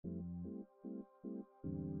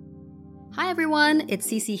Hi everyone, it's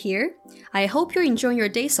Cece here. I hope you're enjoying your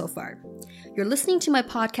day so far. You're listening to my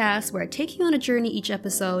podcast where I take you on a journey each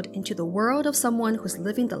episode into the world of someone who's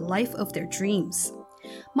living the life of their dreams.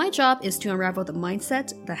 My job is to unravel the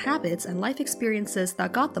mindset, the habits, and life experiences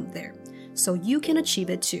that got them there, so you can achieve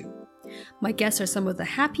it too. My guests are some of the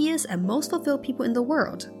happiest and most fulfilled people in the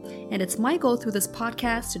world, and it's my goal through this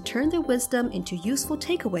podcast to turn their wisdom into useful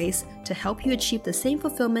takeaways to help you achieve the same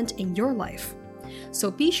fulfillment in your life.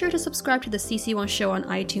 So be sure to subscribe to the CC1 Show on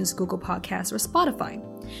iTunes, Google Podcasts, or Spotify,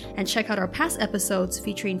 and check out our past episodes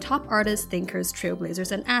featuring top artists, thinkers,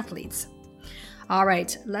 trailblazers, and athletes. All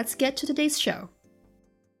right, let's get to today's show.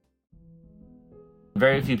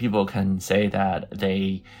 Very few people can say that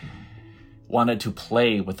they wanted to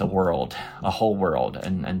play with the world, a whole world,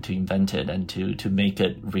 and to invent it and to make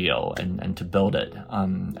it real and to build it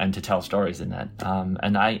and to tell stories in it.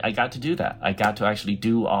 And I got to do that. I got to actually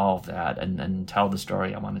do all of that and tell the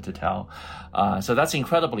story I wanted to tell. So that's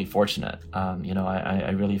incredibly fortunate.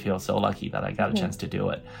 I really feel so lucky that I got a chance to do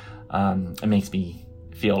it. It makes me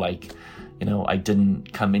feel like, I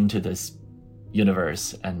didn't come into this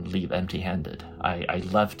universe and leave empty-handed. I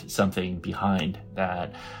left something behind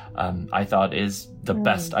that I thought is the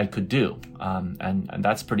best I could do. And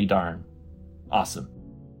that's pretty darn awesome.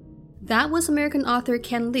 That was American author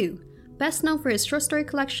Ken Liu, best known for his short story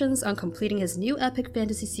collections on completing his new epic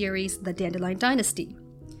fantasy series, The Dandelion Dynasty.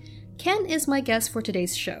 Ken is my guest for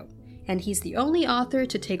today's show, and he's the only author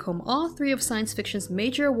to take home all three of science fiction's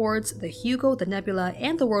major awards, the Hugo, the Nebula,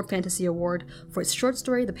 and the World Fantasy Award for his short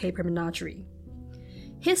story, The Paper Menagerie.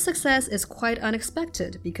 His success is quite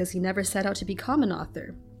unexpected because he never set out to become an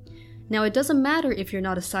author. Now, it doesn't matter if you're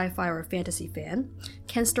not a sci-fi or a fantasy fan.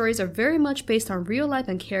 Ken's stories are very much based on real life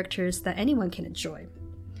and characters that anyone can enjoy.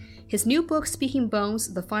 His new book, Speaking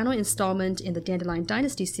Bones, the final installment in the Dandelion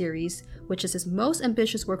Dynasty series, which is his most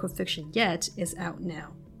ambitious work of fiction yet, is out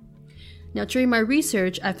now. Now, during my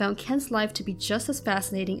research, I found Ken's life to be just as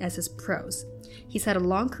fascinating as his prose. He's had a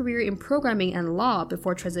long career in programming and law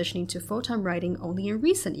before transitioning to full-time writing only in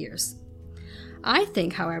recent years. I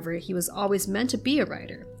think, however, he was always meant to be a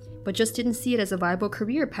writer, but just didn't see it as a viable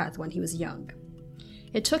career path when he was young.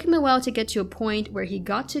 It took him a while to get to a point where he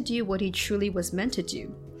got to do what he truly was meant to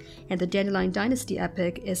do, and the Dandelion Dynasty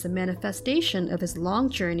epic is a manifestation of his long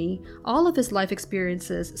journey, all of his life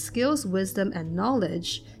experiences, skills, wisdom, and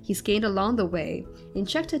knowledge he's gained along the way,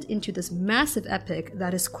 injected into this massive epic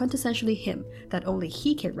that is quintessentially him, that only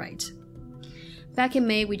he can write. Back in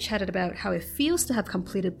May, we chatted about how it feels to have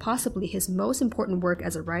completed possibly his most important work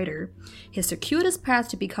as a writer, his circuitous path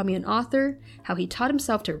to becoming an author, how he taught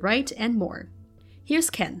himself to write, and more. Here's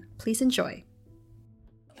Ken. Please enjoy.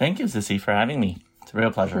 Thank you, Sissy, for having me. It's a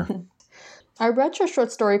real pleasure. I read your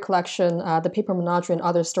short story collection, The Paper Menagerie and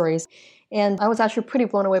Other Stories, and I was actually pretty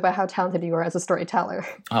blown away by how talented you are as a storyteller.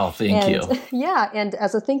 Oh, thank you. Yeah, and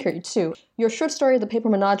as a thinker, too. Your short story, The Paper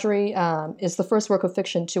Menagerie, is the first work of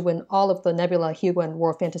fiction to win all of the Nebula, Hugo, and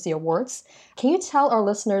World Fantasy Awards. Can you tell our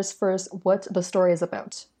listeners first what the story is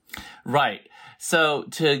about? Right. So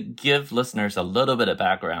to give listeners a little bit of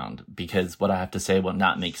background, because what I have to say will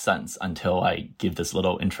not make sense until I give this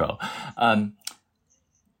little intro.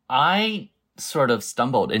 I sort of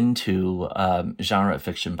stumbled into genre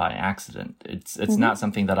fiction by accident. It's not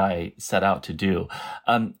something that I set out to do.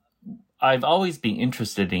 I've always been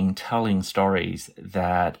interested in telling stories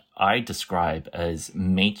that I describe as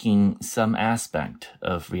making some aspect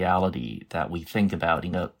of reality that we think about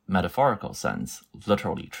in a metaphorical sense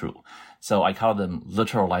literally true. So I call them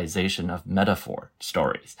literalization of metaphor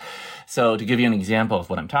stories. So to give you an example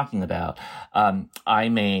of what I'm talking about,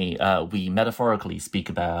 we metaphorically speak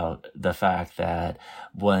about the fact that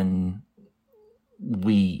when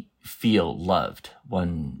we feel loved,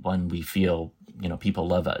 when we feel, people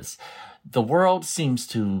love us, the world seems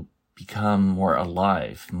to become more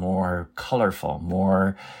alive, more colorful,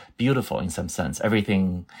 more beautiful in some sense.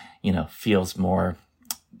 Everything, feels more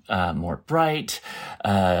bright.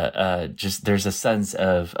 Just there's a sense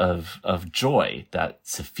of joy that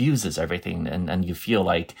suffuses everything, and you feel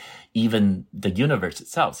like even the universe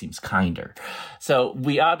itself seems kinder. So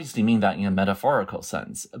we obviously mean that in a metaphorical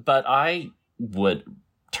sense, but I would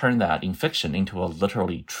turn that in fiction into a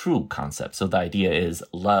literally true concept. So the idea is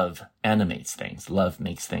love animates things. Love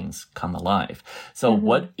makes things come alive. So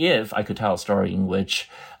what if I could tell a story in which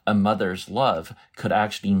a mother's love could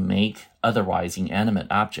actually make otherwise inanimate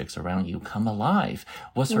objects around you come alive?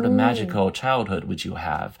 What sort of magical childhood would you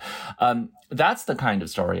have? That's the kind of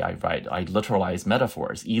story I write. I literalize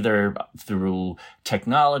metaphors, either through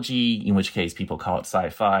technology, in which case people call it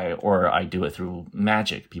sci-fi, or I do it through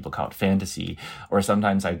magic, people call it fantasy, or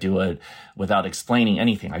sometimes I do it without explaining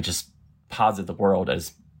anything. I just posit the world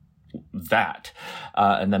as that.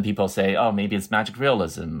 And then people say, oh, maybe it's magic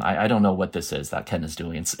realism. I don't know what this is that Ken is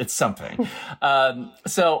doing. It's something.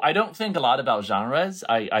 So I don't think a lot about genres.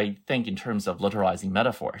 I think in terms of literalizing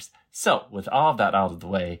metaphors. So with all of that out of the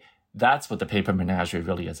way, that's what the Paper Menagerie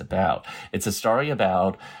really is about. It's a story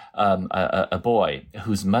about a boy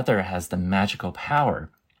whose mother has the magical power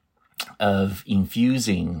of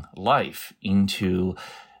infusing life into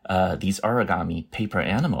these origami paper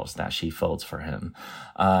animals that she folds for him.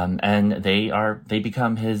 And they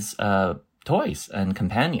become his toys and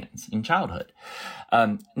companions in childhood.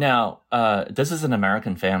 Now, this is an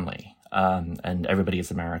American family, and everybody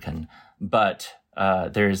is American, but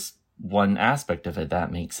there's one aspect of it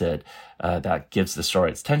that makes it, that gives the story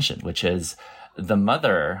its tension, which is the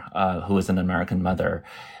mother, who is an American mother,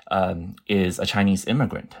 is a Chinese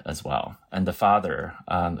immigrant as well. And the father,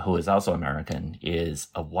 who is also American, is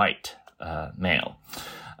a white male.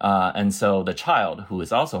 And so the child, who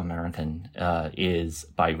is also American, is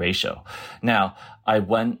biracial. Now, I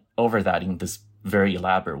went over that in this very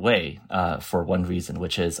elaborate way for one reason,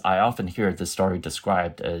 which is I often hear the story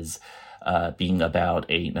described as being about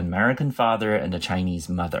an American father and a Chinese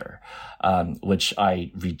mother, which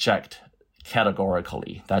I reject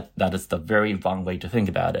categorically. That is the very wrong way to think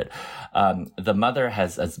about it. The mother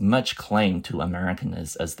has as much claim to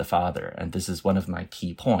Americanness as the father, and this is one of my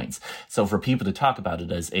key points. So for people to talk about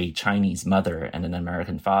it as a Chinese mother and an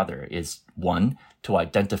American father is, one, to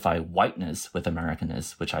identify whiteness with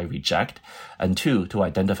Americanness, which I reject, and two, to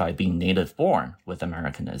identify being native born with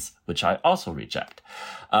Americanness, which I also reject.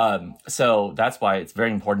 So that's why it's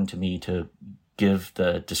very important to me to give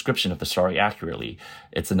the description of the story accurately.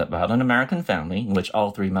 It's about an American family in which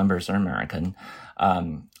all three members are American.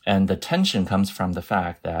 And the tension comes from the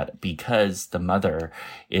fact that because the mother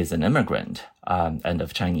is an immigrant and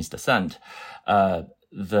of Chinese descent,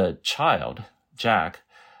 the child, Jack,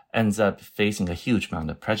 ends up facing a huge amount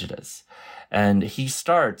of prejudice. And he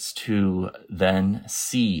starts to then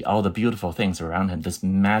see all the beautiful things around him, this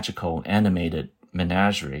magical animated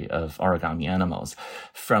menagerie of origami animals.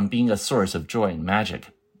 From being a source of joy and magic,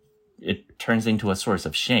 it turns into a source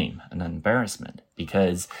of shame and embarrassment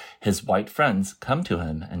because his white friends come to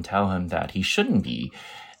him and tell him that he shouldn't be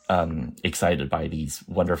excited by these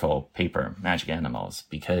wonderful paper magic animals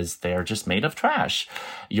because they're just made of trash.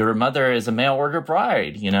 Your mother is a mail order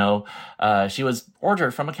bride, she was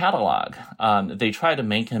ordered from a catalog. They try to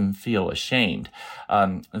make him feel ashamed.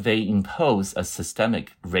 They impose a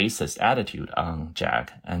systemic racist attitude on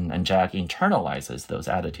Jack, and Jack internalizes those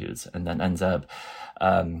attitudes and then ends up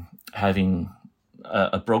having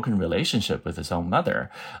a broken relationship with his own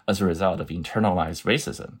mother as a result of internalized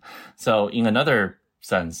racism. So in another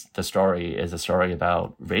sense, the story is a story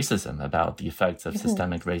about racism, about the effects of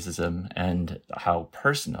systemic racism and how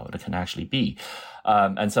personal it can actually be.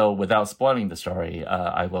 And so without spoiling the story,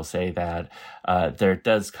 I will say that there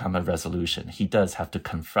does come a resolution. He does have to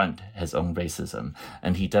confront his own racism,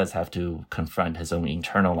 and he does have to confront his own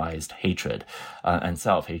internalized hatred and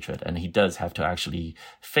self-hatred, and he does have to actually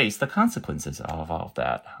face the consequences of all of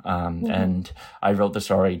that. And I wrote the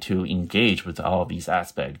story to engage with all of these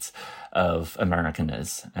aspects of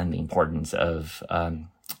Americanness and the importance of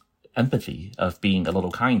empathy, of being a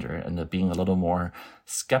little kinder and of being a little more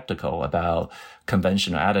skeptical about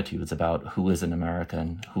conventional attitudes about who is an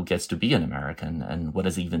American, who gets to be an American, and what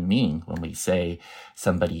does it even mean when we say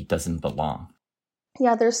somebody doesn't belong.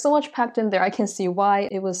 Yeah, there's so much packed in there. I can see why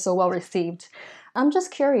it was so well received. I'm just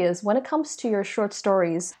curious, when it comes to your short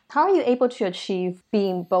stories, how are you able to achieve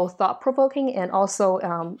being both thought-provoking and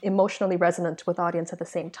also emotionally resonant with audience at the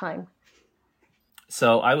same time?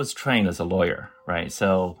 So I was trained as a lawyer, right?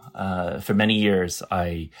 So for many years,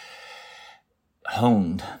 I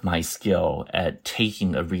honed my skill at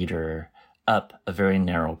taking a reader up a very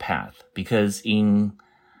narrow path, because in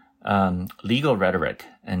legal rhetoric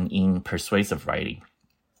and in persuasive writing,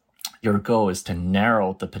 your goal is to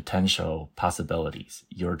narrow the potential possibilities.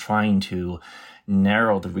 You're trying to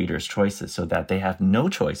narrow the reader's choices so that they have no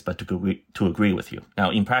choice but to agree with you.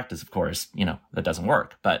 Now, in practice, of course, that doesn't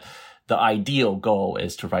work, but the ideal goal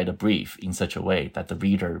is to write a brief in such a way that the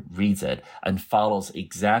reader reads it and follows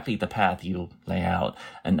exactly the path you lay out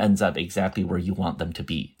and ends up exactly where you want them to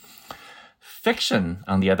be. Fiction,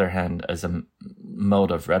 on the other hand, as a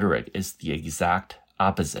mode of rhetoric, is the exact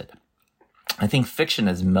opposite. I think fiction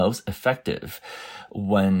is most effective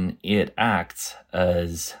when it acts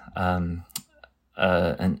as an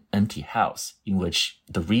empty house in which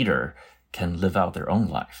the reader can live out their own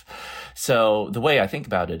life. So the way I think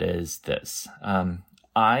about it is this.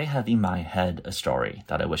 I have in my head a story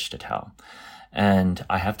that I wish to tell, and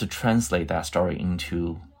I have to translate that story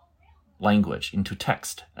into language into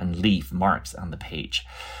text and leave marks on the page.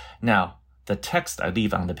 Now, the text I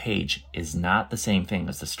leave on the page is not the same thing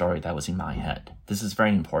as the story that was in my head. This is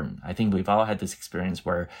very important. I think we've all had this experience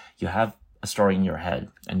where you have a story in your head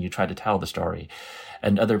and you try to tell the story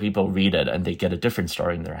and other people read it and they get a different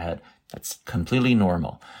story in their head. That's completely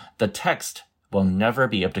normal. The text will never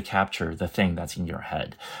be able to capture the thing that's in your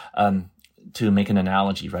head. To make an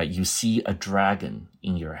analogy, right? You see a dragon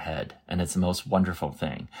in your head and it's the most wonderful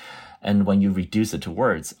thing. And when you reduce it to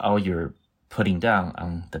words, all you're putting down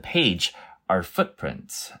on the page are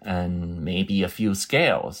footprints and maybe a few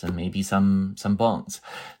scales and maybe some bones.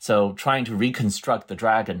 So trying to reconstruct the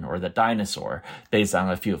dragon or the dinosaur based on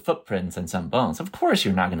a few footprints and some bones, of course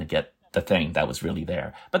you're not going to get the thing that was really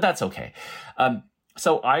there, but that's okay.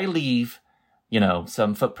 So I leave,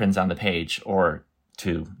 some footprints on the page, or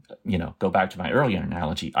to, go back to my earlier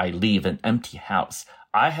analogy, I leave an empty house.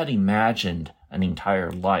 I had imagined an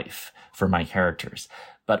entire life for my characters,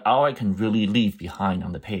 but all I can really leave behind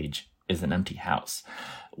on the page is an empty house,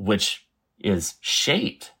 which is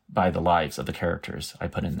shaped by the lives of the characters I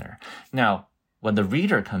put in there. Now, when the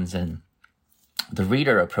reader comes in, the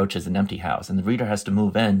reader approaches an empty house, and the reader has to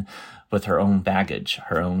move in with her own baggage,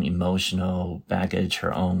 her own emotional baggage,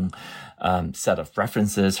 her own set of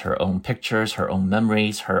references, her own pictures, her own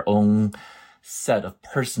memories, her own set of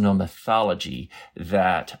personal mythology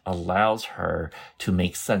that allows her to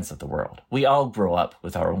make sense of the world. We all grow up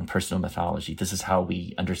with our own personal mythology. This is how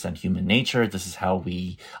we understand human nature. This is how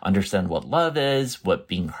we understand what love is, what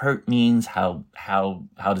being hurt means, how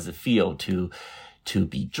does it feel to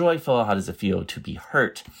be joyful, how does it feel to be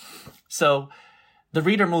hurt. So the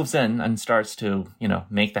reader moves in and starts to,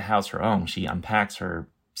 make the house her own. She unpacks her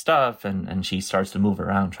stuff and she starts to move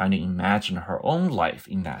around trying to imagine her own life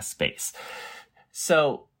in that space.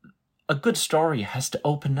 So a good story has to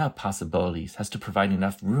open up possibilities, has to provide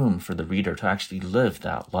enough room for the reader to actually live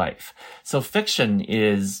that life. So fiction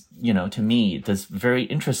is, to me, this very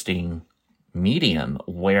interesting medium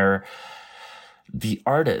where the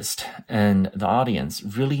artist and the audience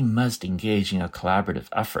really must engage in a collaborative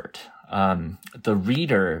effort. The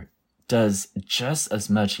reader does just as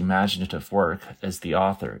much imaginative work as the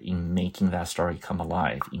author in making that story come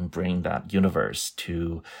alive, in bringing that universe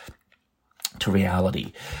to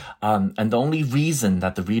reality. And the only reason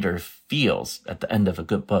that the reader feels at the end of a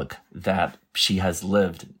good book that she has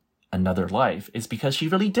lived another life is because she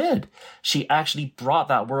really did. She actually brought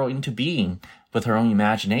that world into being with her own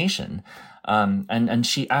imagination. And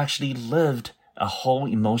she actually lived a whole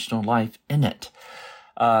emotional life in it.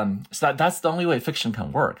 So that's the only way fiction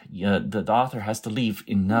can work. The author has to leave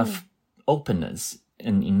enough openness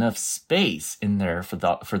and enough space in there for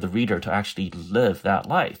the reader to actually live that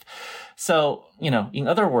life. So, in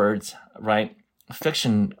other words, right,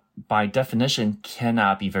 fiction by definition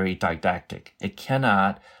cannot be very didactic. It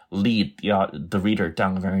cannot lead the reader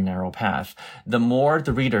down a very narrow path. The more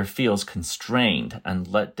the reader feels constrained and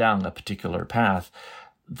let down a particular path,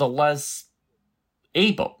 the less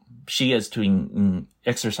able she is to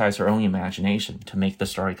exercise her own imagination to make the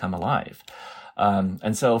story come alive.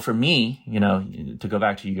 And so for me, to go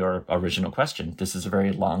back to your original question, this is a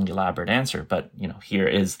very long, elaborate answer, but, here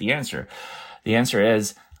is the answer. The answer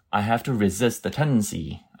is I have to resist the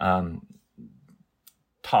tendency,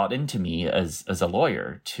 taught into me as a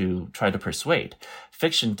lawyer to try to persuade.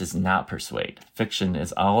 Fiction does not persuade. Fiction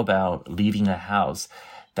is all about leaving a house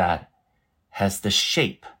that has the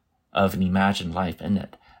shape of an imagined life in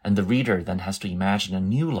it. And the reader then has to imagine a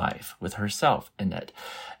new life with herself in it.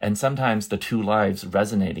 And sometimes the two lives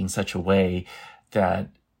resonate in such a way that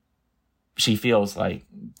she feels like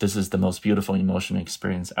this is the most beautiful emotional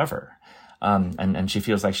experience ever. And she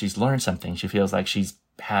feels like she's learned something. She feels like she's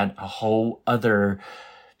had a whole other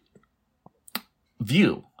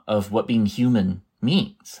view of what being human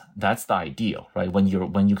means. That's the ideal, right? When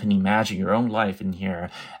you can imagine your own life in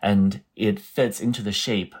here and it fits into the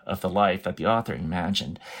shape of the life that the author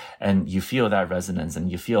imagined, and you feel that resonance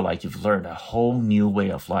and you feel like you've learned a whole new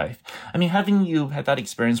way of life. I mean, having you had that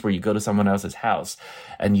experience where you go to someone else's house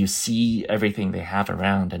and you see everything they have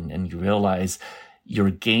around and you realize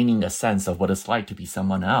you're gaining a sense of what it's like to be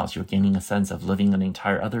someone else. You're gaining a sense of living an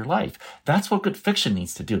entire other life. That's what good fiction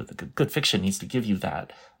needs to do. The good fiction needs to give you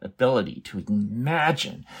that ability to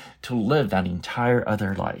imagine, to live that entire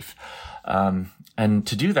other life. And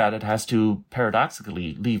to do that, it has to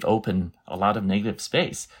paradoxically leave open a lot of negative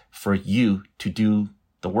space for you to do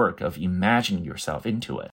the work of imagining yourself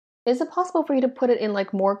into it. Is it possible for you to put it in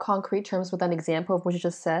more concrete terms with an example of what you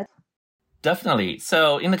just said? Definitely.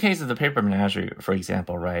 So in the case of the paper menagerie, for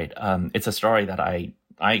example, right, it's a story that I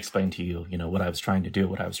explained to you, what I was trying to do,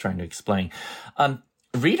 what I was trying to explain.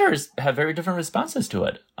 readers have very different responses to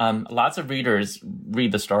it. Lots of readers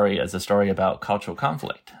read the story as a story about cultural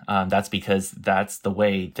conflict. That's because that's the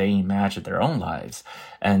way they imagine their own lives,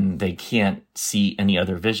 and they can't see any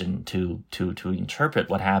other vision to interpret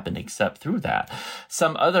what happened except through that.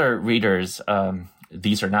 Some other readers,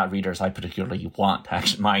 these are not readers I particularly want,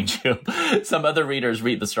 actually, mind you. Some other readers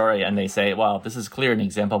read the story and they say, well, this is clear an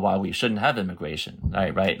example why we shouldn't have immigration,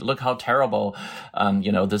 right? Look how terrible,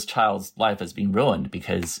 this child's life has been ruined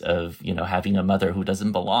because of, having a mother who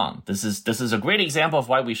doesn't belong. This is a great example of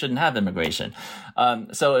why we shouldn't have immigration.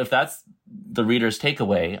 So if that's the reader's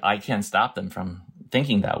takeaway, I can't stop them from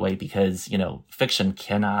thinking that way because, fiction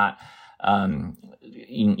cannot,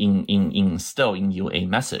 instill in you a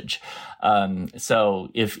message. So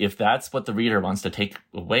if that's what the reader wants to take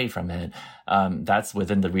away from it, that's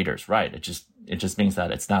within the reader's right. It just means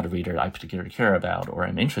that it's not a reader I particularly care about or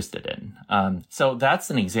am interested in. So that's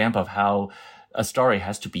an example of how a story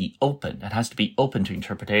has to be open. It has to be open to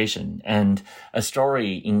interpretation. And a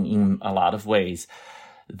story in a lot of ways,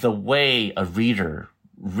 the way a reader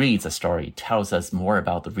reads a story tells us more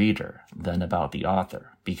about the reader than about the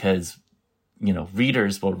author, because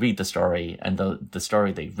readers will read the story, and the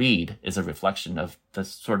story they read is a reflection of the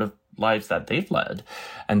sort of lives that they've led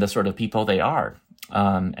and the sort of people they are.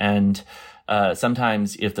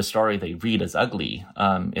 Sometimes if the story they read is ugly,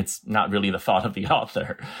 it's not really the fault of the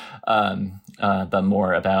author, but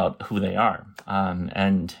more about who they are.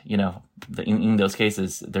 In those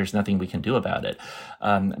cases, there's nothing we can do about it.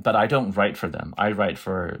 But I don't write for them. I write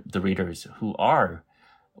for the readers who are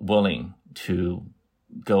willing to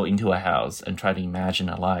go into a house and try to imagine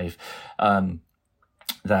a life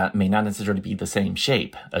that may not necessarily be the same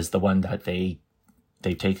shape as the one that they've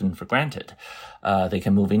taken for granted. They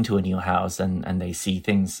can move into a new house and they see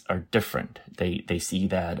things are different. They see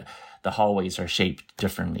that the hallways are shaped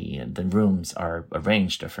differently and the rooms are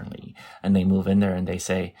arranged differently. And they move in there and they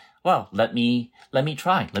say, well, let me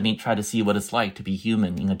try. Let me try to see what it's like to be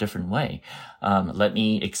human in a different way. Let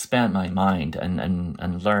me expand my mind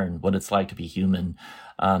and learn what it's like to be human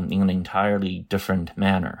in an entirely different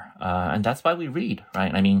manner. And that's why we read,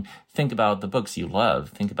 right? I mean, think about the books you love.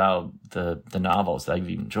 Think about the novels that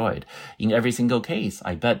you've enjoyed. In every single case,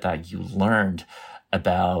 I bet that you learned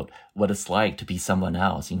about what it's like to be someone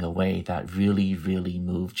else in a way that really, really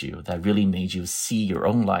moved you, that really made you see your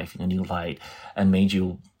own life in a new light and made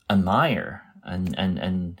you admire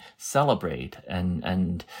and celebrate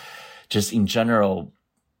and just in general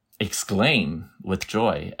exclaim with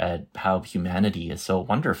joy at how humanity is so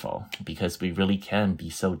wonderful, because we really can be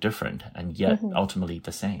so different and yet ultimately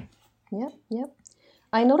the same. Yep.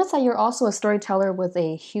 I noticed that you're also a storyteller with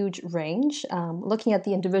a huge range. Looking at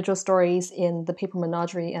the individual stories in The Paper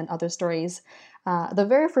Menagerie and other stories, the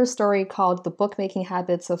very first story, called The Bookmaking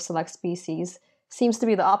Habits of Select Species, seems to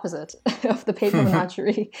be the opposite of The Paper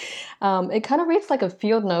Menagerie. It kind of reads like a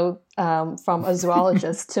field note from a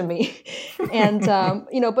zoologist to me. And,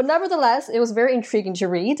 but nevertheless, it was very intriguing to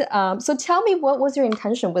read. So tell me, what was your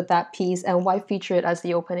intention with that piece and why feature it as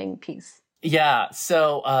the opening piece? Yeah,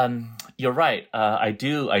 so you're right. I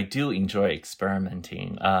do enjoy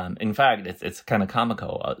experimenting. In fact, it's kind of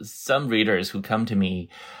comical. Some readers who come to me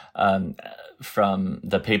from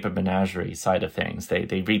the Paper Menagerie side of things,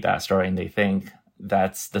 they read that story and they think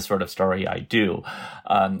that's the sort of story I do.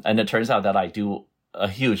 And it turns out that I do a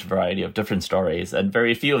huge variety of different stories, and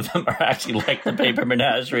very few of them are actually like the Paper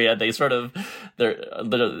Menagerie. And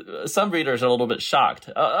some readers are a little bit shocked.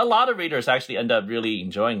 A lot of readers actually end up really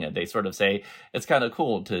enjoying it. They sort of say it's kind of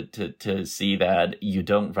cool to see that you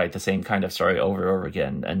don't write the same kind of story over and over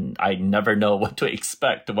again. And I never know what to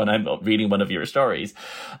expect when I'm reading one of your stories.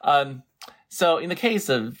 So in the case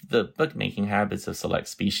of The Bookmaking Habits of Select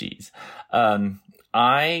Species,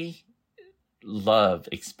 I love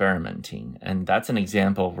experimenting. And that's an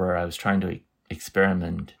example where I was trying to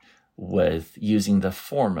experiment with using the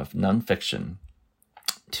form of nonfiction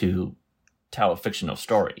to tell a fictional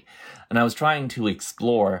story. And I was trying to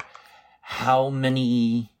explore how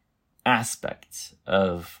many aspects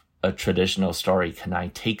of a traditional story can I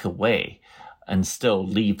take away and still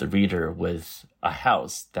leave the reader with a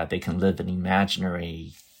house that they can live an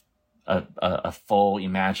imaginary a full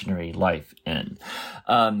imaginary life in.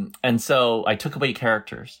 And so I took away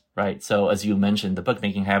characters, right? So as you mentioned, The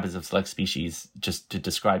Bookmaking Habits of Select Species, just to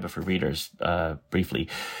describe it for readers briefly,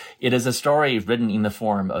 it is a story written in the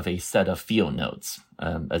form of a set of field notes,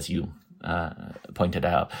 as you pointed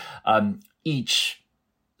out. Each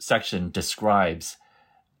section describes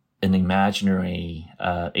an imaginary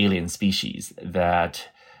alien species that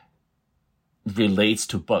relates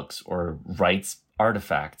to books or writes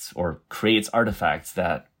artifacts or creates artifacts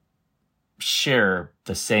that share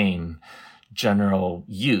the same general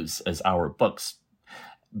use as our books,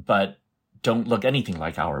 but don't look anything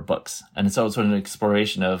like our books. And so it's sort of an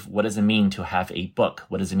exploration of what does it mean to have a book?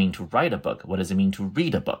 What does it mean to write a book? What does it mean to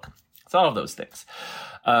read a book? It's all of those things.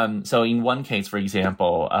 So in one case, for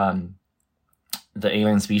example, the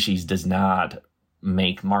alien species does not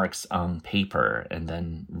make marks on paper and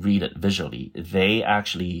then read it visually. They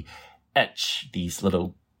actually etch these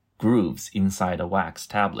little grooves inside a wax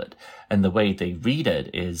tablet. And the way they read it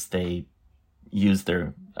is they use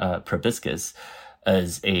their proboscis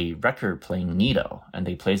as a record playing needle, and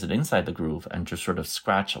they place it inside the groove and just sort of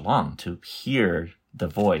scratch along to hear the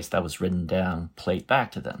voice that was written down played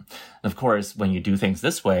back to them. And of course, when you do things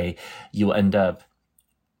this way, you end up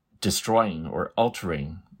destroying or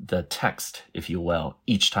altering the text, if you will,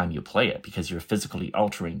 each time you play it, because you're physically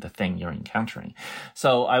altering the thing you're encountering.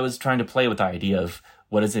 So I was trying to play with the idea of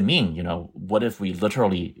what does it mean? What if we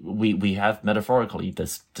literally, we have metaphorically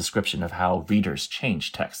this description of how readers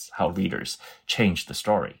change texts, how readers change the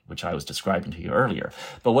story, which I was describing to you earlier.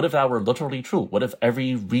 But what if that were literally true? What if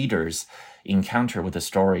every reader's encounter with the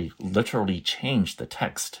story literally changed the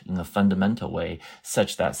text in a fundamental way,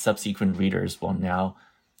 such that subsequent readers will now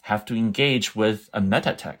have to engage with a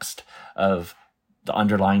meta text of the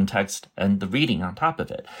underlying text and the reading on top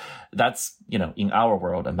of it. That's, in our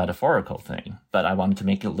world, a metaphorical thing, but I wanted to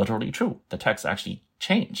make it literally true. The text actually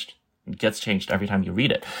changed. It gets changed every time you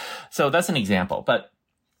read it. So that's an example, but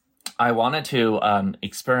I wanted to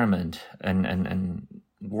experiment and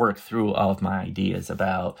work through all of my ideas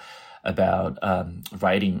about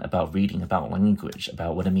writing, about reading, about language,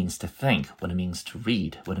 about what it means to think, what it means to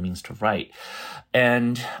read, what it means to write.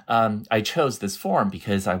 And I chose this form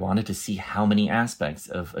because I wanted to see how many aspects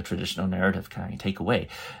of a traditional narrative can I take away.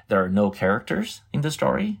 There are no characters in the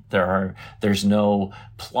story. There's no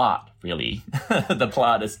plot, really. The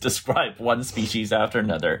plot is describe one species after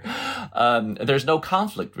another. There's no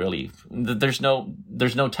conflict, really. There's no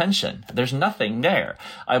tension. There's nothing there.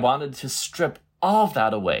 I wanted to strip all of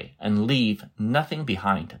that away and leave nothing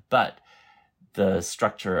behind but the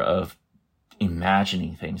structure of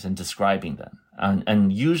imagining things and describing them.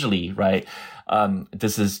 And usually, right,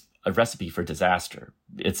 this is a recipe for disaster.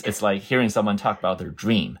 It's like hearing someone talk about their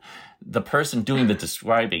dream. The person doing the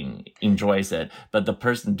describing enjoys it, but the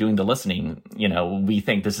person doing the listening, we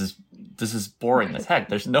think this is boring as heck.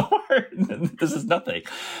 There's no this is nothing.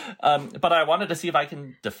 But I wanted to see if I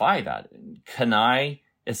can defy that. Can I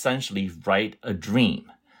essentially write a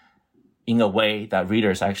dream in a way that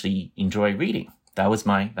readers actually enjoy reading? That was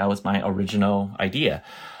my original idea.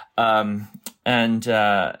 And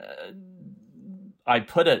I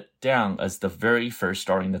put it down as the very first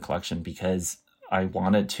story in the collection because I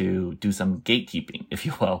wanted to do some gatekeeping, if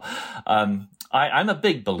you will. I'm a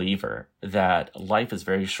big believer that life is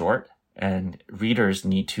very short and readers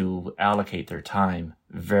need to allocate their time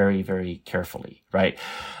very, very carefully, right?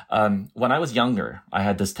 When I was younger, I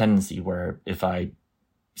had this tendency where if I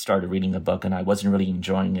started reading a book and I wasn't really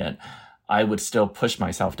enjoying it, I would still push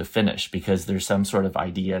myself to finish because there's some sort of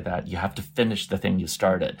idea that you have to finish the thing you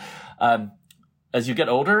started. As you get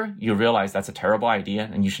older, you realize that's a terrible idea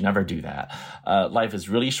and you should never do that. Life is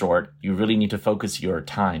really short. You really need to focus your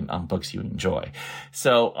time on books you enjoy.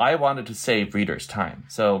 So I wanted to save readers' time.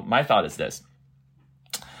 So my thought is this.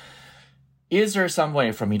 Is there some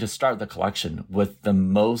way for me to start the collection with the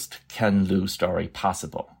most Ken Liu story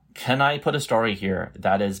possible? Can I put a story here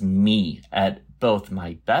that is me at both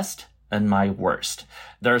my best and my worst?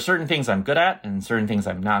 There are certain things I'm good at and certain things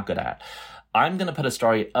I'm not good at. I'm going to put a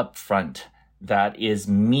story up front that is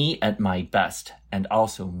me at my best and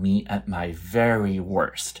also me at my very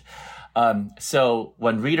worst. So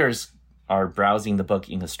when readers are browsing the book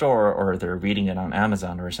in the store or they're reading it on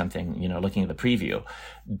Amazon or something, looking at the preview,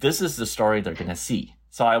 this is the story they're going to see.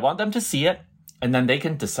 So I want them to see it and then they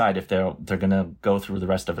can decide if they're going to go through the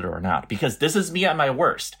rest of it or not, because this is me at my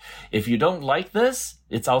worst. If you don't like this,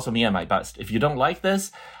 it's also me at my best. If you don't like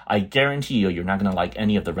this, I guarantee you're not going to like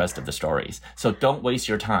any of the rest of the stories. So don't waste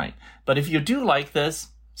your time. But if you do like this,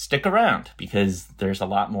 stick around because there's a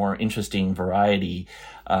lot more interesting variety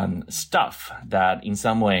stuff that in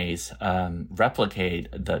some ways replicate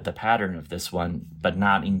the pattern of this one, but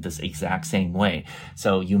not in this exact same way.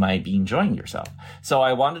 So you might be enjoying yourself. So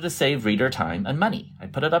I wanted to save reader time and money. I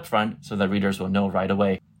put it up front so that readers will know right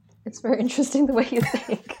away. It's very interesting the way you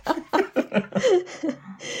think.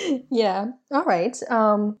 Yeah. All right.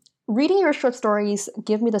 Reading your short stories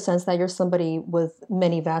give me the sense that you're somebody with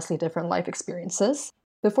many vastly different life experiences.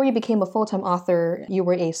 Before you became a full-time author, you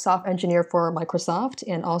were a software engineer for Microsoft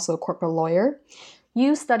and also a corporate lawyer.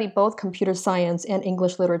 You studied both computer science and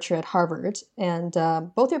English literature at Harvard, and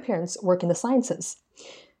both your parents work in the sciences.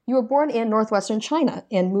 You were born in northwestern China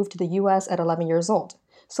and moved to the US at 11 years old.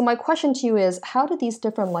 So my question to you is, how did these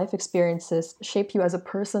different life experiences shape you as a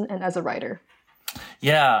person and as a writer?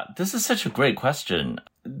 Yeah, this is such a great question.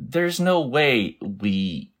 There's no way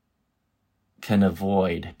we can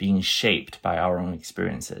avoid being shaped by our own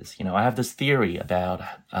experiences. I have this theory about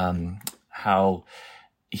how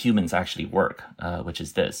humans actually work, which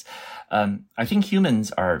is this. I think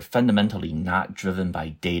humans are fundamentally not driven by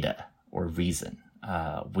data or reason.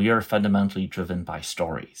 We are fundamentally driven by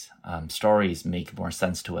stories. Stories make more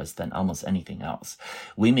sense to us than almost anything else.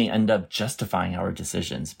 We may end up justifying our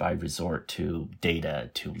decisions by resort to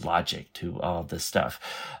data, to logic, to all this stuff.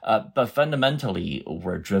 But fundamentally,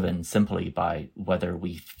 we're driven simply by whether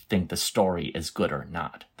we think the story is good or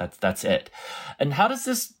not. That's it. And how does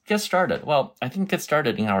this get started? Well, I think it gets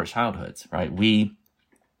started in our childhoods, right?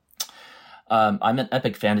 I'm an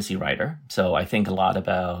epic fantasy writer, so I think a lot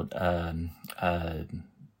about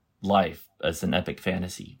life as an epic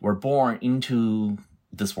fantasy. We're born into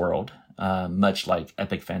this world, much like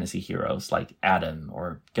epic fantasy heroes like Adam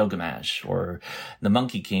or Gilgamesh or the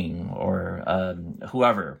Monkey King or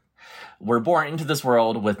whoever. We're born into this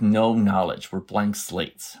world with no knowledge. We're blank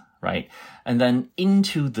slates, right? And then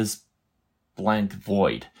into this blank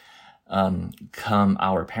void come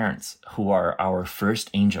our parents, who are our first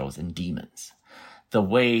angels and demons. The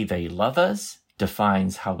way they love us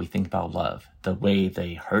defines how we think about love. The way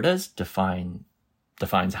they hurt us defines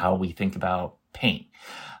how we think about pain.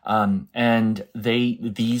 And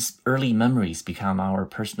these early memories become our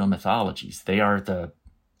personal mythologies. They are the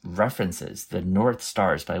references, the North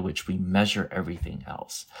Stars by which we measure everything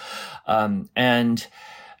else. And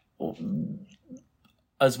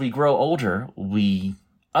as we grow older,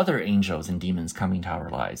 other angels and demons come into our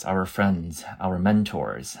lives, our friends, our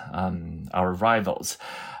mentors, our rivals.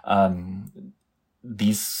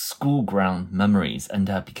 These school ground memories end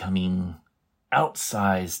up becoming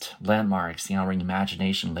outsized landmarks in our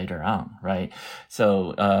imagination later on, right?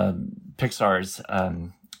 So Pixar's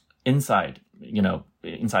Inside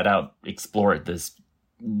Out explored this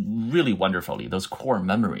really wonderfully, those core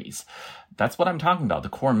memories. That's what I'm talking about. The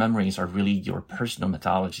core memories are really your personal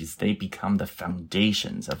mythologies. They become the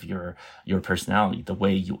foundations of your personality, the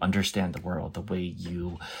way you understand the world, the way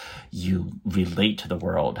you relate to the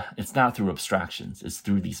world. It's not through abstractions. It's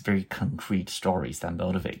through these very concrete stories that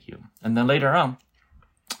motivate you. And then later on,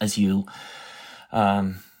 as you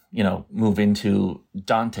move into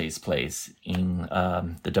Dante's place in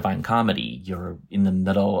the Divine Comedy, you're in the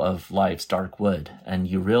middle of life's dark wood, and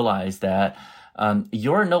you realize that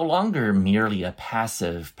you're no longer merely a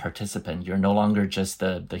passive participant. You're no longer just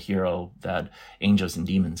the hero that angels and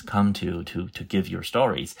demons come to give your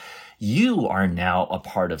stories. You are now a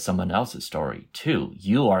part of someone else's story too.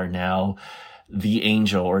 You are now the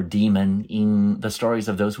angel or demon in the stories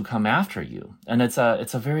of those who come after you. And it's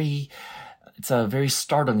a very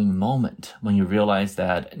startling moment when you realize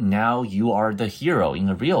that now you are the hero in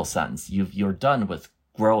a real sense. You're done with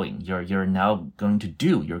growing. You're now going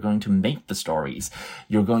to make the stories.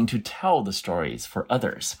 You're going to tell the stories for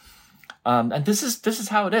others. And this is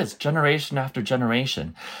how it is, generation after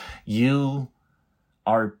generation. You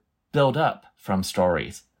are built up from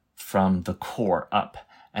stories, from the core up.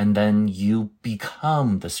 And then you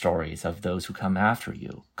become the stories of those who come after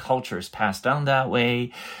you. Cultures passed down that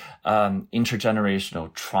way.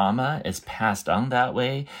 Intergenerational trauma is passed on that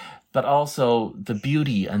way. But also the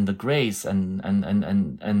beauty and the grace and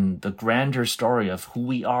the grander story of who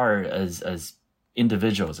we are as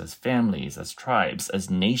individuals, as families, as tribes, as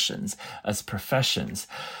nations, as professions.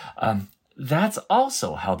 That's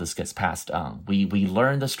also how this gets passed on. We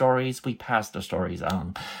learn the stories, we pass the stories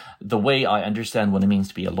on. The way I understand what it means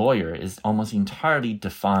to be a lawyer is almost entirely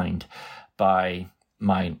defined by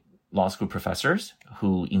my law school professors,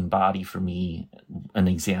 who embody for me an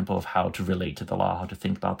example of how to relate to the law, how to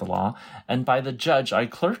think about the law, and by the judge I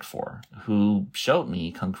clerked for, who showed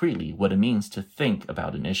me concretely what it means to think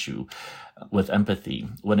about an issue with empathy,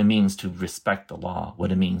 what it means to respect the law, what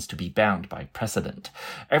it means to be bound by precedent.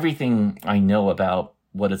 Everything I know about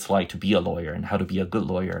what it's like to be a lawyer and how to be a good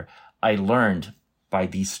lawyer, I learned by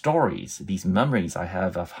these stories, these memories I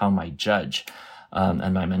have of how my judge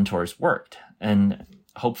and my mentors worked. And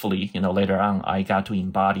hopefully, later on, I got to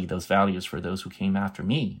embody those values for those who came after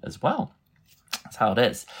me as well. That's how it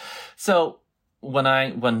is. So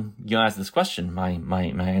when you ask this question, my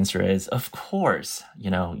answer is, of course,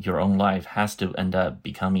 your own life has to end up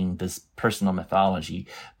becoming this personal mythology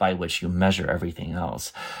by which you measure everything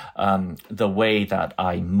else. The way that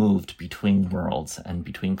I moved between worlds and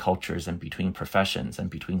between cultures and between professions and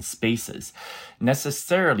between spaces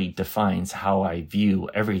necessarily defines how I view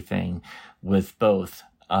everything with both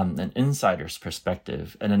an insider's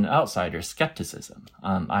perspective and an outsider's skepticism.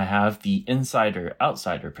 I have the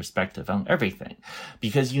insider-outsider perspective on everything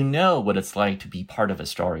because you know what it's like to be part of a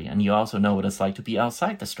story, and you also know what it's like to be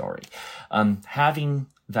outside the story. Having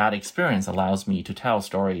that experience allows me to tell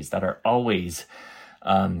stories that are always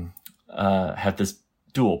have this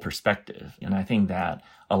dual perspective, and I think that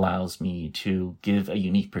allows me to give a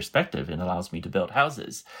unique perspective and allows me to build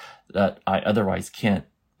houses that I otherwise can't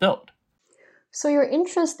build. So your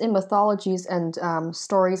interest in mythologies and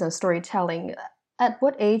stories and storytelling, at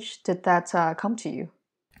what age did that come to you?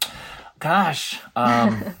 Gosh,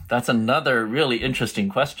 that's another really interesting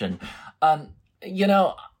question.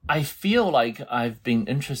 I feel like I've been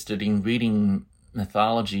interested in reading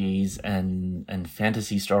mythologies and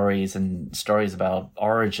fantasy stories and stories about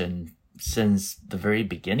origin since the very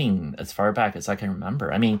beginning, as far back as I can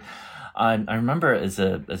remember. I mean, I remember as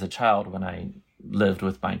a child when I lived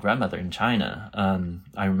with my grandmother in China.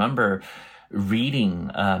 I remember reading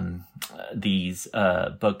these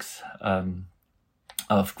books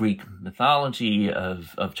of Greek mythology,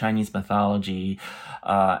 of Chinese mythology,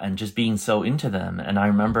 and just being so into them. And I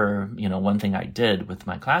remember, one thing I did with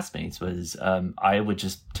my classmates was I would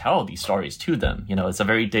just tell these stories to them. It's a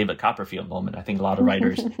very David Copperfield moment. I think a lot of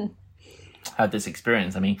writers had this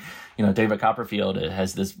experience. I mean, David Copperfield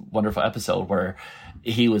has this wonderful episode where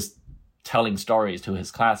he was telling stories to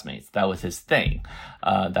his classmates. That was his thing.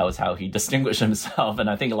 That was how he distinguished himself. And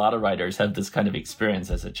I think a lot of writers have this kind of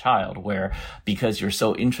experience as a child where, because you're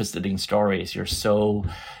so interested in stories, you're so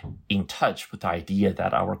in touch with the idea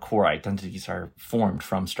that our core identities are formed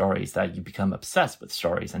from stories that you become obsessed with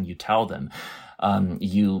stories and you tell them.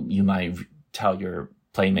 You might tell your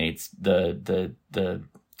playmates the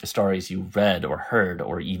stories you read or heard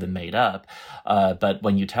or even made up. But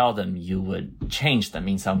when you tell them, you would change them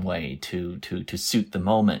in some way to suit the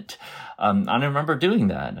moment. And I remember doing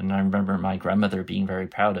that. And I remember my grandmother being very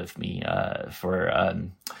proud of me for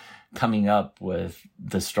coming up with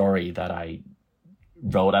the story that I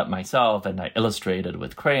wrote up myself and I illustrated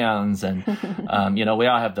with crayons. And, we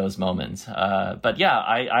all have those moments. But yeah,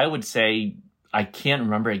 I would say I can't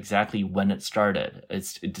remember exactly when it started.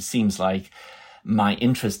 It seems like my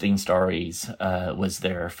interest in stories was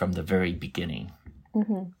there from the very beginning.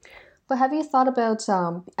 Mm-hmm. But have you thought about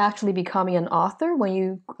actually becoming an author when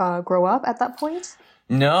you grow up at that point?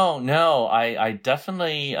 No, I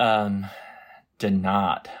definitely did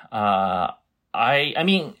not. I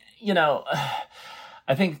mean,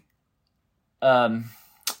 I think,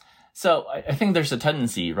 so I think there's a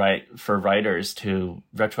tendency, right, for writers to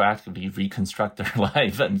retroactively reconstruct their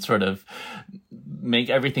life and sort of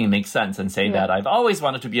make everything make sense and say that I've always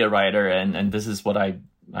wanted to be a writer and this is what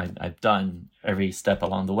I've done every step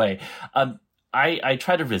along the way. I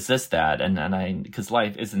try to resist that and because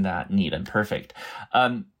life isn't that neat and perfect.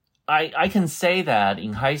 I can say that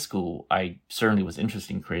in high school, I certainly was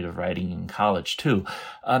interested in creative writing in college too.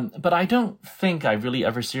 But I don't think I really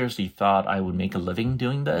ever seriously thought I would make a living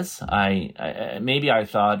doing this. Maybe I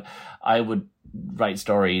thought I would write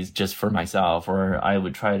stories just for myself, or I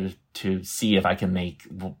would try to see if I can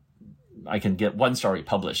get one story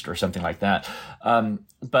published or something like that.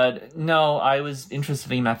 But no, I was interested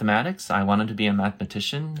in mathematics. I wanted to be a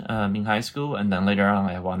mathematician in high school. And then later on,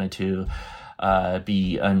 I wanted to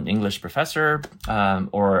be an English professor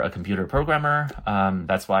or a computer programmer.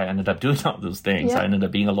 That's why I ended up doing all those things. I ended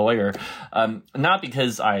up being a lawyer, not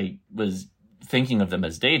because I was thinking of them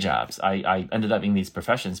as day jobs. I ended up in these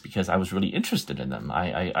professions because I was really interested in them.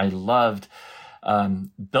 I loved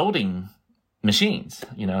building machines.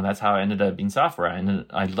 That's how I ended up in software.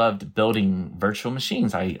 I loved building virtual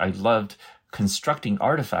machines. I loved constructing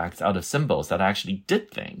artifacts out of symbols that actually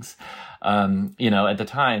did things. At the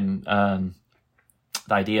time,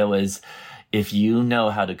 the idea was if you know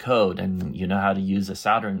how to code and you know how to use a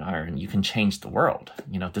soldering iron, you can change the world.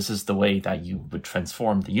 This is the way that you would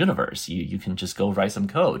transform the universe. You can just go write some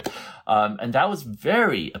code. And that was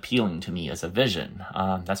very appealing to me as a vision.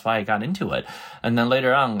 That's why I got into it. And then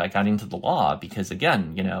later on, I got into the law because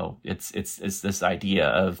again, it's this idea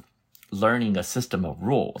of learning a system of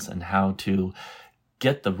rules and how to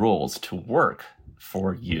get the rules to work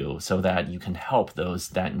for you so that you can help those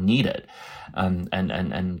that need it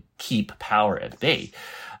and keep power at bay.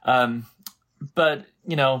 But,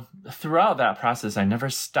 throughout that process, I never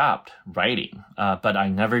stopped writing, but I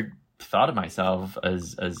never thought of myself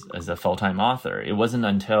as a full-time author. It wasn't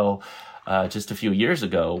until just a few years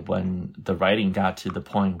ago when the writing got to the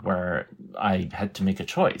point where I had to make a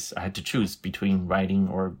choice. I had to choose between writing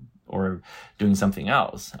or doing something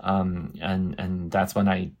else. And that's when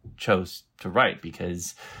I chose to write,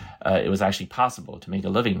 because it was actually possible to make a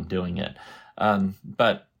living doing it.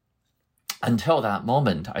 But until that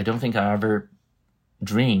moment, I don't think I ever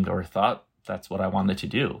dreamed or thought that's what I wanted to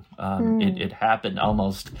do. It happened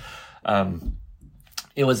almost.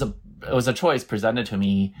 It was a choice presented to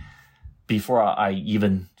me before I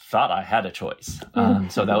even thought I had a choice.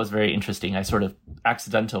 So that was very interesting. I sort of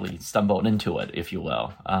accidentally stumbled into it, if you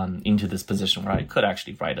will, into this position where I could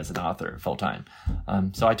actually write as an author full time.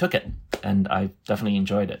 So I took it, and I definitely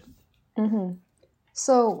enjoyed it. Mm-hmm.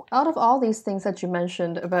 So out of all these things that you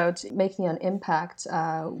mentioned about making an impact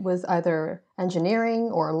with either engineering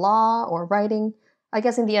or law or writing, I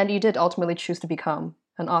guess in the end you did ultimately choose to become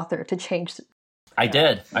an author to change. I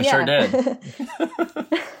did. I sure did.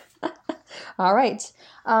 All right.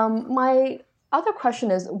 My other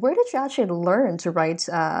question is, where did you actually learn to write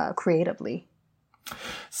creatively?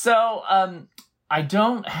 So I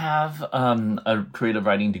don't have a creative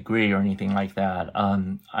writing degree or anything like that.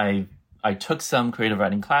 I took some creative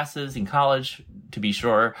writing classes in college, to be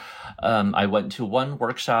sure. I went to one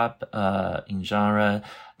workshop in genre.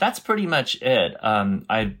 That's pretty much it.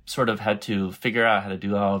 I sort of had to figure out how to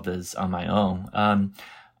do all of this on my own.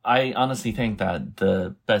 I honestly think that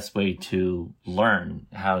the best way to learn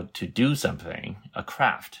how to do something, a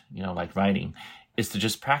craft, like writing, is to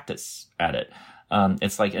just practice at it.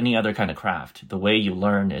 It's like any other kind of craft. The way you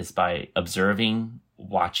learn is by observing,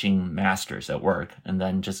 watching masters at work, and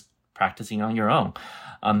then just practicing on your own.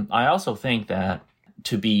 I also think that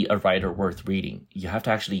to be a writer worth reading, you have to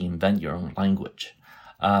actually invent your own language.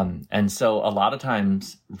 And so a lot of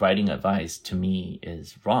times writing advice to me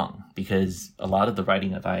is wrong, because a lot of the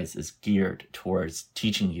writing advice is geared towards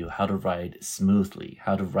teaching you how to write smoothly,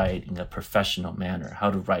 how to write in a professional manner, how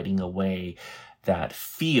to write in a way that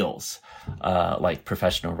feels like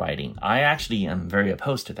professional writing. I actually am very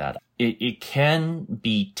opposed to that. It can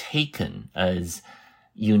be taken as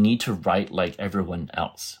you need to write like everyone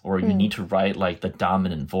else, or you need to write like the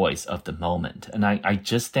dominant voice of the moment. And I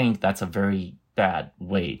just think that's a very bad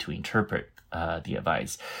way to interpret the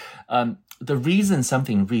advice. The reason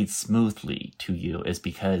something reads smoothly to you is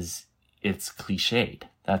because it's cliched.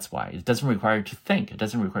 That's why. It doesn't require you to think. It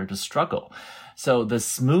doesn't require you to struggle. So the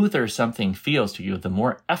smoother something feels to you, the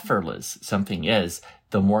more effortless something is,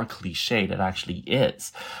 the more cliched it actually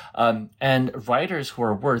is. And writers who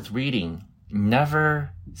are worth reading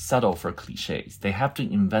never settle for cliches. They have to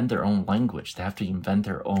invent their own language. They have to invent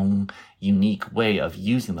their own unique way of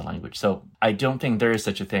using the language. So I don't think there is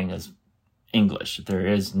such a thing as English. There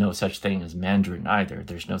is no such thing as Mandarin either.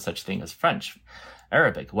 There's no such thing as French,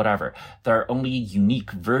 Arabic, whatever. There are only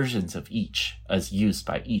unique versions of each as used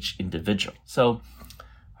by each individual. So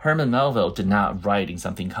Herman Melville did not write in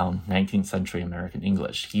something called 19th century American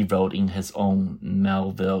English. He wrote in his own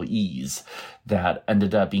Melvilleese that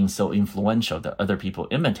ended up being so influential that other people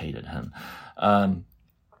imitated him.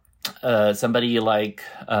 Somebody like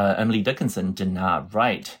Emily Dickinson did not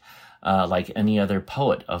write like any other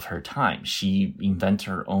poet of her time. She invented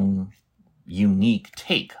her own unique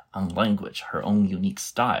take on language, her own unique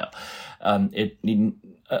style.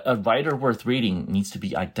 A writer worth reading needs to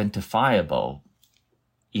be identifiable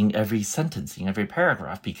in every sentence, in every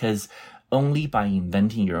paragraph, because only by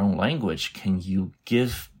inventing your own language can you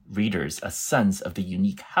give readers a sense of the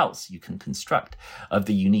unique house you can construct, of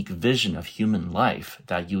the unique vision of human life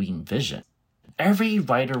that you envision. Every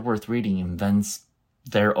writer worth reading invents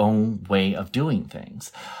their own way of doing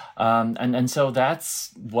things. And so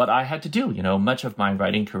that's what I had to do. Much of my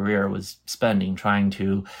writing career was spent in trying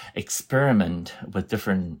to experiment with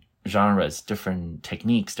different genres, different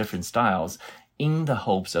techniques, different styles, in the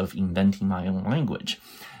hopes of inventing my own language.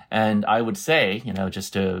 And I would say,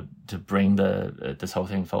 just to bring this whole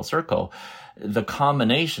thing full circle, the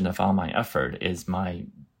combination of all my effort is my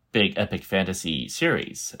big epic fantasy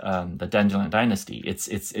series, the Dandelion Dynasty.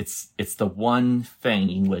 It's the one thing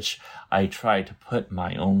in which I try to put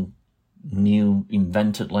my own new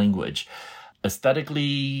invented language,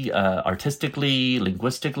 aesthetically, artistically,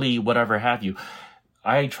 linguistically, whatever have you.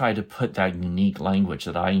 I try to put that unique language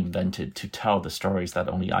that I invented to tell the stories that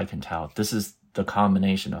only I can tell. This is the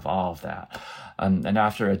combination of all of that. And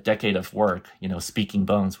after a decade of work, Speaking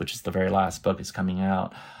Bones, which is the very last book, is coming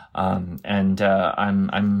out. I'm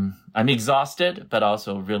exhausted, but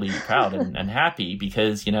also really proud and happy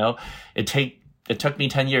because, it it took me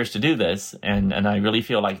 10 years to do this, and I really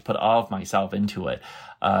feel like I put all of myself into it.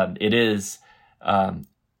 It is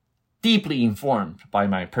deeply informed by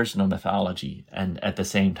my personal mythology, and at the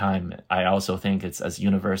same time, I also think it's as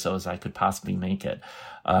universal as I could possibly make it,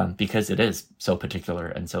 because it is so particular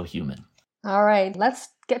and so human. All right, let's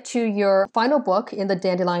get to your final book in the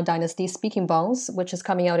Dandelion Dynasty, Speaking Bones, which is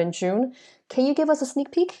coming out in June. Can you give us a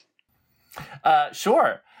sneak peek?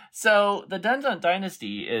 Sure. So the Dandelion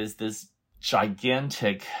Dynasty is this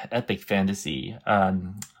gigantic epic fantasy.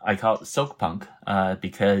 I call it soappunk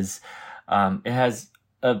because it has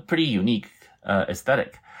a pretty unique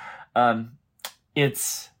aesthetic.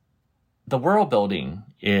 It's the world building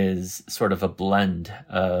is sort of a blend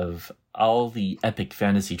of all the epic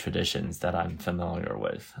fantasy traditions that I'm familiar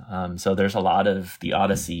with. So there's a lot of the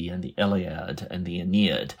Odyssey and the Iliad and the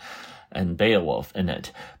Aeneid and Beowulf in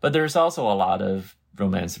it. But there's also a lot of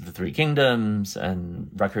Romance of the Three Kingdoms and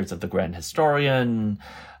Records of the Grand Historian,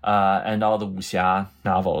 and all the wuxia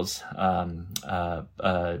novels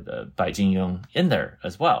by Jin Yong in there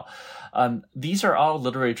as well. These are all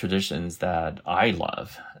literary traditions that I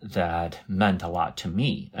love, that meant a lot to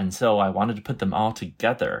me. And so I wanted to put them all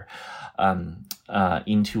together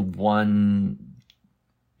into one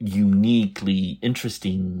uniquely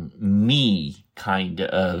interesting me kind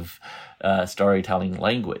of storytelling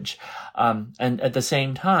language. And at the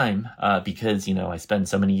same time, because, I spent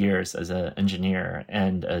so many years as an engineer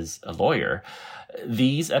and as a lawyer,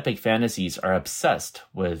 these epic fantasies are obsessed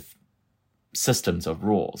with systems of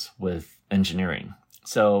rules, with engineering.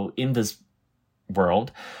 So in this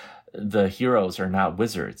world, the heroes are not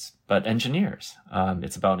wizards, but engineers.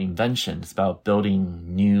 It's about invention. It's about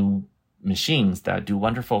building new machines that do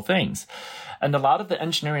wonderful things. And a lot of the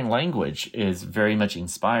engineering language is very much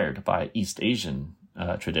inspired by East Asian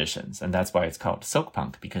traditions. And that's why it's called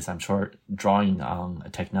soappunk, because I'm sure drawing on a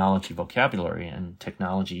technology vocabulary and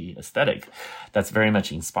technology aesthetic that's very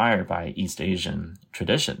much inspired by East Asian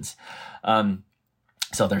traditions.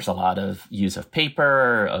 So there's a lot of use of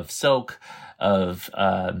paper, of silk, of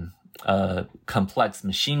complex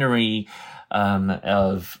machinery,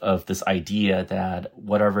 of this idea that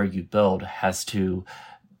whatever you build has to,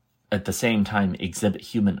 at the same time, exhibit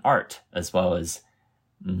human art as well as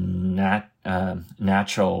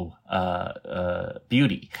natural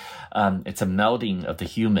beauty. It's a melding of the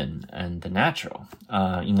human and the natural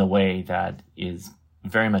in a way that is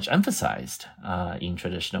very much emphasized in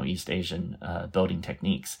traditional East Asian building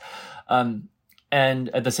techniques. And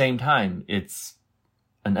at the same time, it's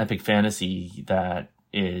an epic fantasy that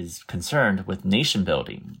is concerned with nation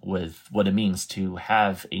building, with what it means to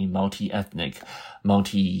have a multi-ethnic,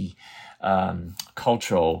 multi-cultural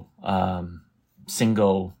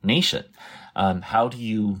single nation. How do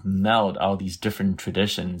you meld all these different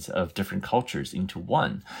traditions of different cultures into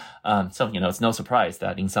one? So, it's no surprise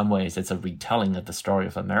that in some ways it's a retelling of the story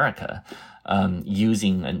of America,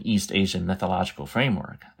 using an East Asian mythological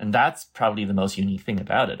framework. And that's probably the most unique thing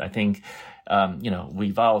about it. I think,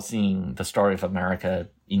 we've all seen the story of America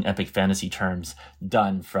in epic fantasy terms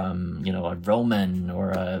done from, a Roman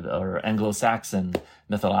or Anglo-Saxon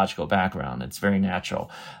mythological background. It's very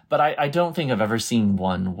natural. But I don't think I've ever seen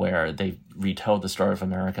one where they retold the story of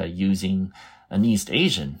America using an East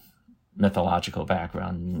Asian mythological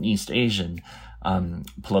background, an East Asian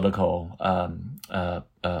political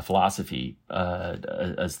philosophy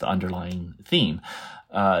as the underlying theme.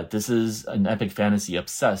 This is an epic fantasy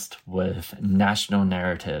obsessed with national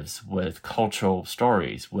narratives, with cultural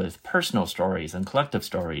stories, with personal stories and collective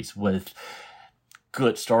stories, with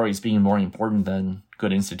good stories being more important than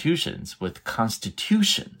good institutions, with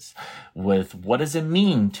constitutions, with what does it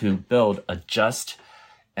mean to build a just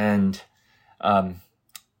and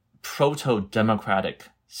proto-democratic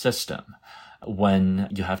system when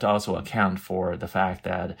you have to also account for the fact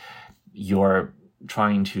that you're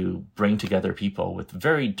trying to bring together people with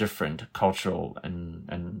very different cultural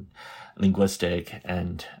and linguistic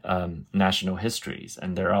and national histories,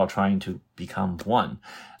 and they're all trying to become one.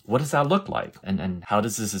 What does that look like? And how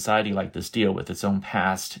does a society like this deal with its own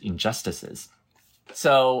past injustices?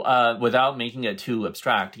 So without making it too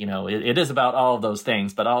abstract, it is about all of those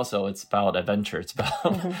things, but also it's about adventure. It's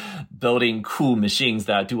about building cool machines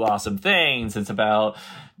that do awesome things. It's about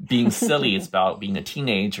being silly. It's about being a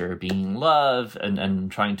teenager, being in love, and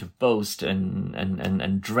trying to boast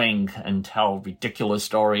and drink and tell ridiculous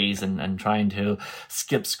stories and trying to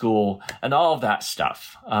skip school and all of that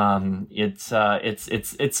stuff. It's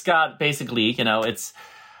got basically, it's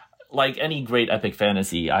like any great epic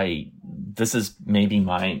fantasy. This is maybe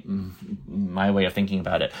my way of thinking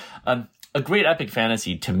about it. a great epic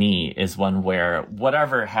fantasy to me is one where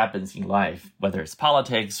whatever happens in life, whether it's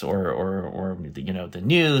politics or the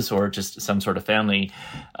news or just some sort of family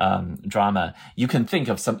drama, you can think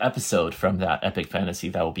of some episode from that epic fantasy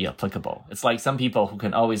that will be applicable. It's like some people who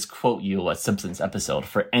can always quote you a Simpsons episode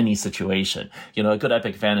for any situation. A good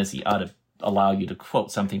epic fantasy ought to allow you to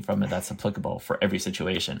quote something from it that's applicable for every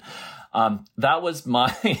situation. That was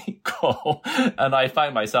my goal, and I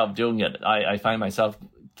find myself doing it. I find myself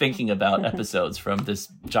thinking about episodes from this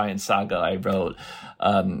giant saga I wrote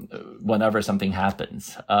whenever something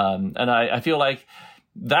happens. And I feel like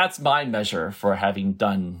that's my measure for having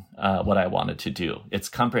done what I wanted to do. It's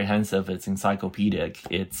comprehensive, it's encyclopedic,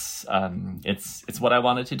 it's what I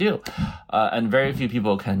wanted to do. And very few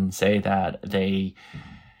people can say that they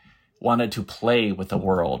wanted to play with the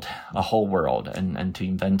world, a whole world, and to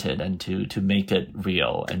invent it and to make it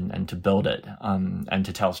real and to build it and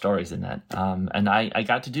to tell stories in it. And I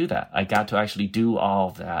got to do that. I got to actually do all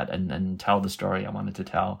of that and tell the story I wanted to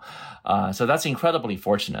tell. So that's incredibly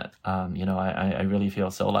fortunate. I really feel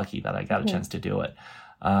so lucky that I got a chance to do it.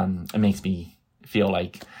 It makes me feel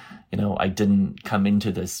like, I didn't come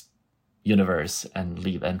into this universe and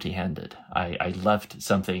leave empty-handed. I left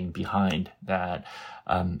something behind that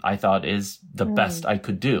I thought is the best I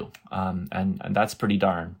could do. And that's pretty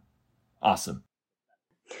darn awesome.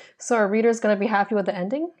 So are readers going to be happy with the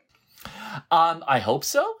ending? I hope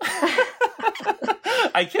so.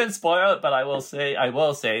 I can't spoil it, but I will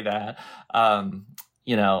say that, after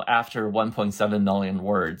 1.7 million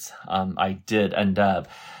words, I did end up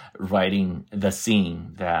writing the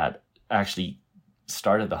scene that actually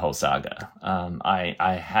started the whole saga.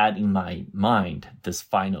 I had in my mind this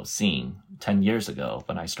final scene 10 years ago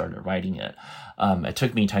when I started writing it. It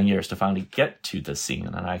took me 10 years to finally get to this scene,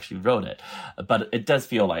 and I actually wrote it. But it does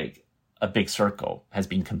feel like a big circle has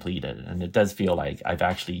been completed, and it does feel like I've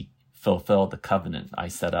actually fulfilled the covenant I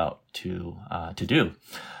set out to do.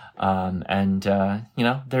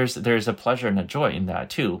 There's a pleasure and a joy in that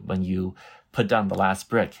too, when you put down the last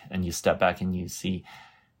brick and you step back and you see,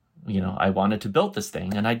 I wanted to build this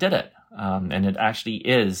thing and I did it. And it actually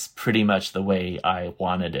is pretty much the way I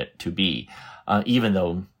wanted it to be. Even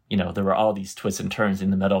though, there were all these twists and turns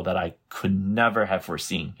in the middle that I could never have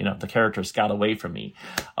foreseen. The characters got away from me.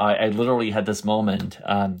 I literally had this moment.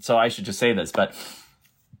 So I should just say this, but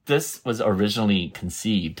this was originally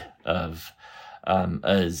conceived of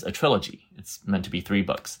as a trilogy. It's meant to be 3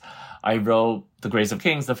 books. I wrote The Grace of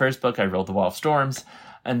Kings, the first book. I wrote The Wall of Storms.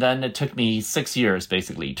 And then it took me 6 years,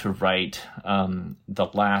 basically, to write the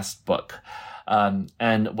last book.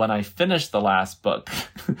 And when I finished the last book,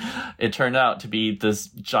 it turned out to be this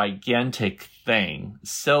gigantic thing,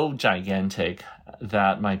 so gigantic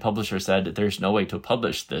that my publisher said there's no way to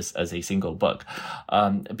publish this as a single book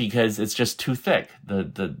because it's just too thick.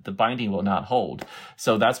 The binding will not hold.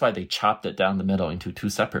 So that's why they chopped it down the middle into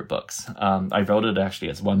 2 separate books. I wrote it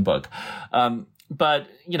actually as 1 book. But,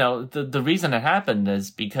 the reason it happened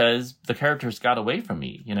is because the characters got away from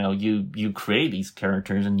me. You create these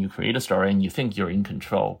characters and you create a story and you think you're in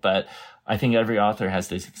control. But I think every author has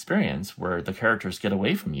this experience where the characters get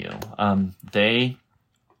away from you. They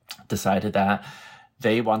decided that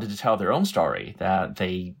they wanted to tell their own story, that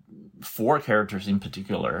 4 characters in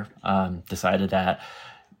particular decided that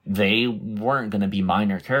they weren't going to be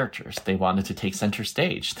minor characters. They wanted to take center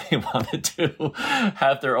stage. They wanted to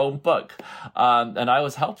have their own book. And I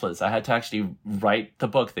was helpless. I had to actually write the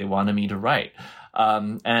book they wanted me to write.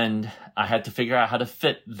 And I had to figure out how to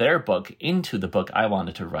fit their book into the book I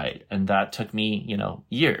wanted to write. And that took me,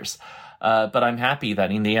 years. But I'm happy that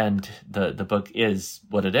in the end, the book is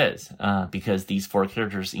what it is, because these 4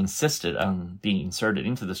 characters insisted on being inserted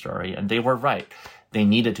into the story, and they were right. They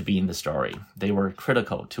needed to be in the story. They were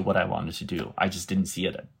critical to what I wanted to do. I just didn't see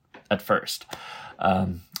it at first.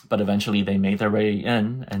 But eventually they made their way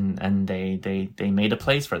in and they made a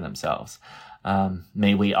place for themselves.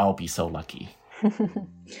 May we all be so lucky.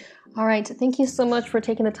 All right. Thank you so much for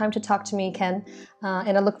taking the time to talk to me, Ken.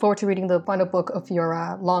 And I look forward to reading the final book of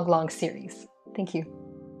your long series. Thank you.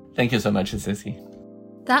 Thank you so much, Sissy.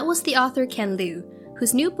 That was the author Ken Liu,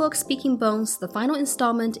 whose new book, Speaking Bones, the final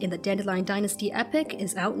installment in the Dandelion Dynasty epic,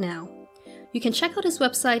 is out now. You can check out his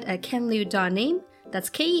website at kenliu.name. That's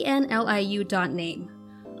KENLIU.name.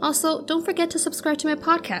 Also, don't forget to subscribe to my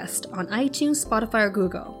podcast on iTunes, Spotify, or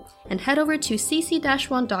Google. And head over to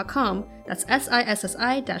cc-1.com, that's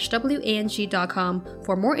sissi-wang.com,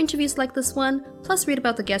 for more interviews like this one, plus read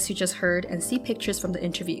about the guests you just heard and see pictures from the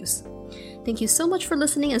interviews. Thank you so much for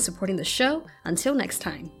listening and supporting the show. Until next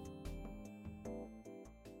time.